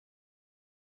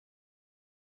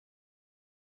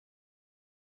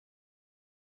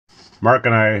Mark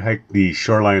and I hiked the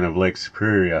shoreline of Lake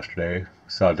Superior yesterday.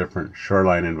 Saw different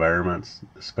shoreline environments,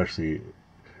 especially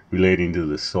relating to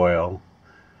the soil.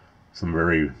 Some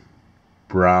very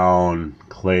brown,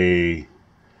 clay,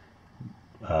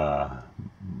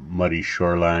 muddy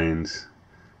shorelines.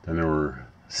 Then there were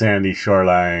sandy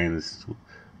shorelines,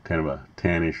 kind of a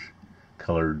tannish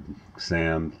colored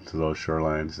sand to those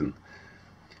shorelines. And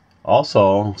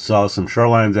also saw some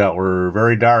shorelines that were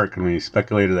very dark, and we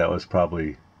speculated that was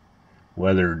probably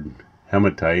weathered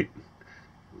hematite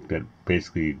that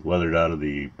basically weathered out of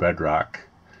the bedrock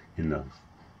in the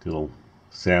little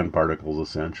sand particles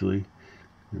essentially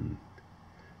and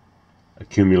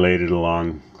accumulated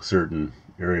along certain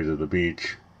areas of the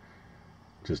beach,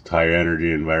 just high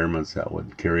energy environments that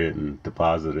would carry it and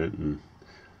deposit it. And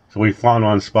so we found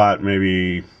one spot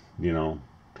maybe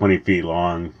 20 feet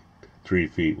long, 3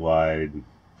 feet wide,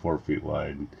 4 feet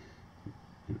wide,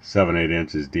 7-8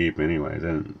 inches deep anyway.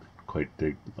 Didn't quite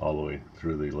dig all the way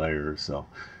through the layers. So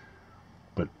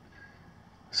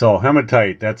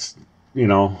hematite, that's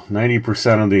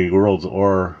 90% of the world's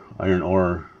iron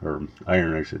ore, or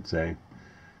iron I should say,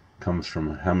 comes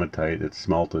from hematite. It's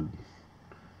smelted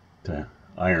to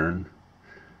iron.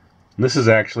 And this is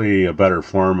actually a better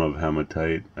form of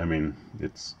hematite. I mean,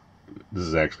 this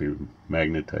is actually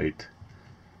magnetite.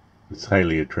 It's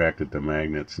highly attracted to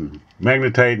magnets, and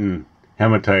magnetite and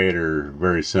hematite are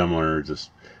very similar,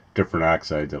 just different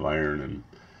oxides of iron. And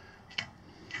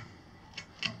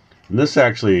this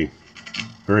actually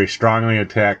very strongly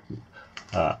attracted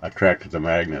to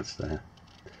magnets, the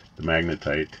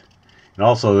magnetite. And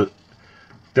also the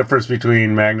difference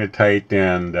between magnetite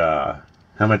and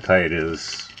hematite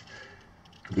is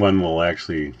one will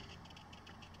actually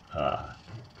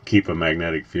keep a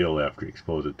magnetic field after you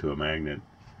expose it to a magnet.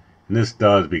 And this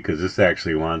does, because this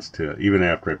actually wants to, even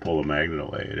after I pull the magnet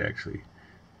away, it actually,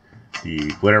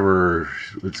 whatever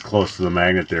is close to the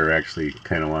magnet there actually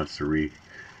kind of wants to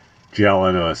gel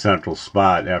into a central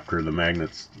spot after the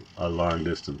magnet's a long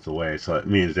distance away. So it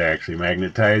means to actually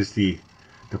magnetize the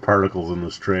particles in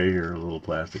this tray here, a little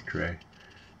plastic tray.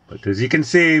 But as you can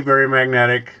see, very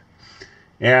magnetic.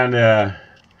 And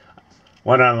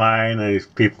went online,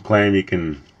 people claim you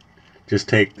can just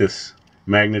take this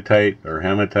magnetite or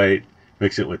hematite,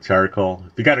 mix it with charcoal.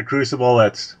 If you got a crucible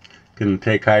that can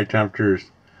take high temperatures,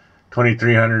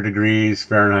 2300 degrees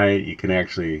Fahrenheit, you can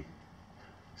actually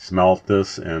smelt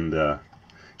this, and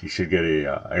you should get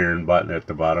a iron button at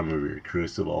the bottom of your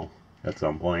crucible at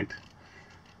some point.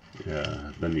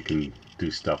 Then you can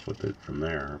do stuff with it from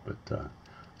there. But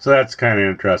so that's kind of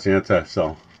interesting.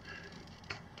 So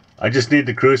I just need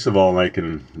the crucible and I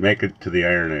can make it to the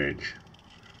Iron Age.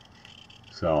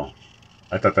 So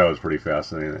I thought that was pretty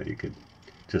fascinating, that you could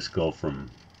just go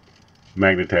from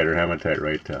magnetite or hematite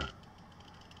right to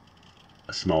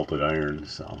a smelted iron.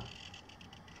 So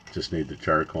just need the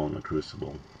charcoal and the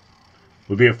crucible.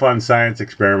 Would be a fun science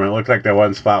experiment. It looked like that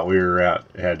one spot we were at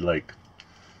had like,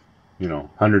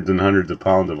 hundreds and hundreds of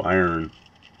pounds of iron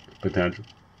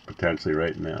potentially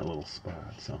right in that little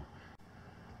spot.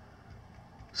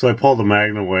 So I pulled the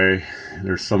magnet away.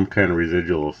 There's some kind of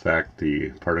residual effect.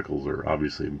 The particles are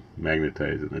obviously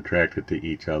magnetized and attracted to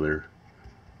each other.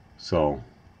 So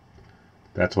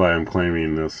that's why I'm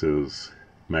claiming this is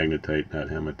magnetite, not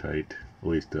hematite. At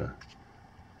least a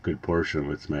good portion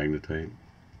of it's magnetite.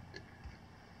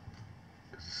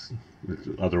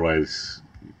 Otherwise,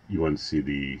 you wouldn't see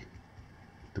the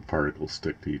particles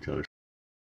stick to each other.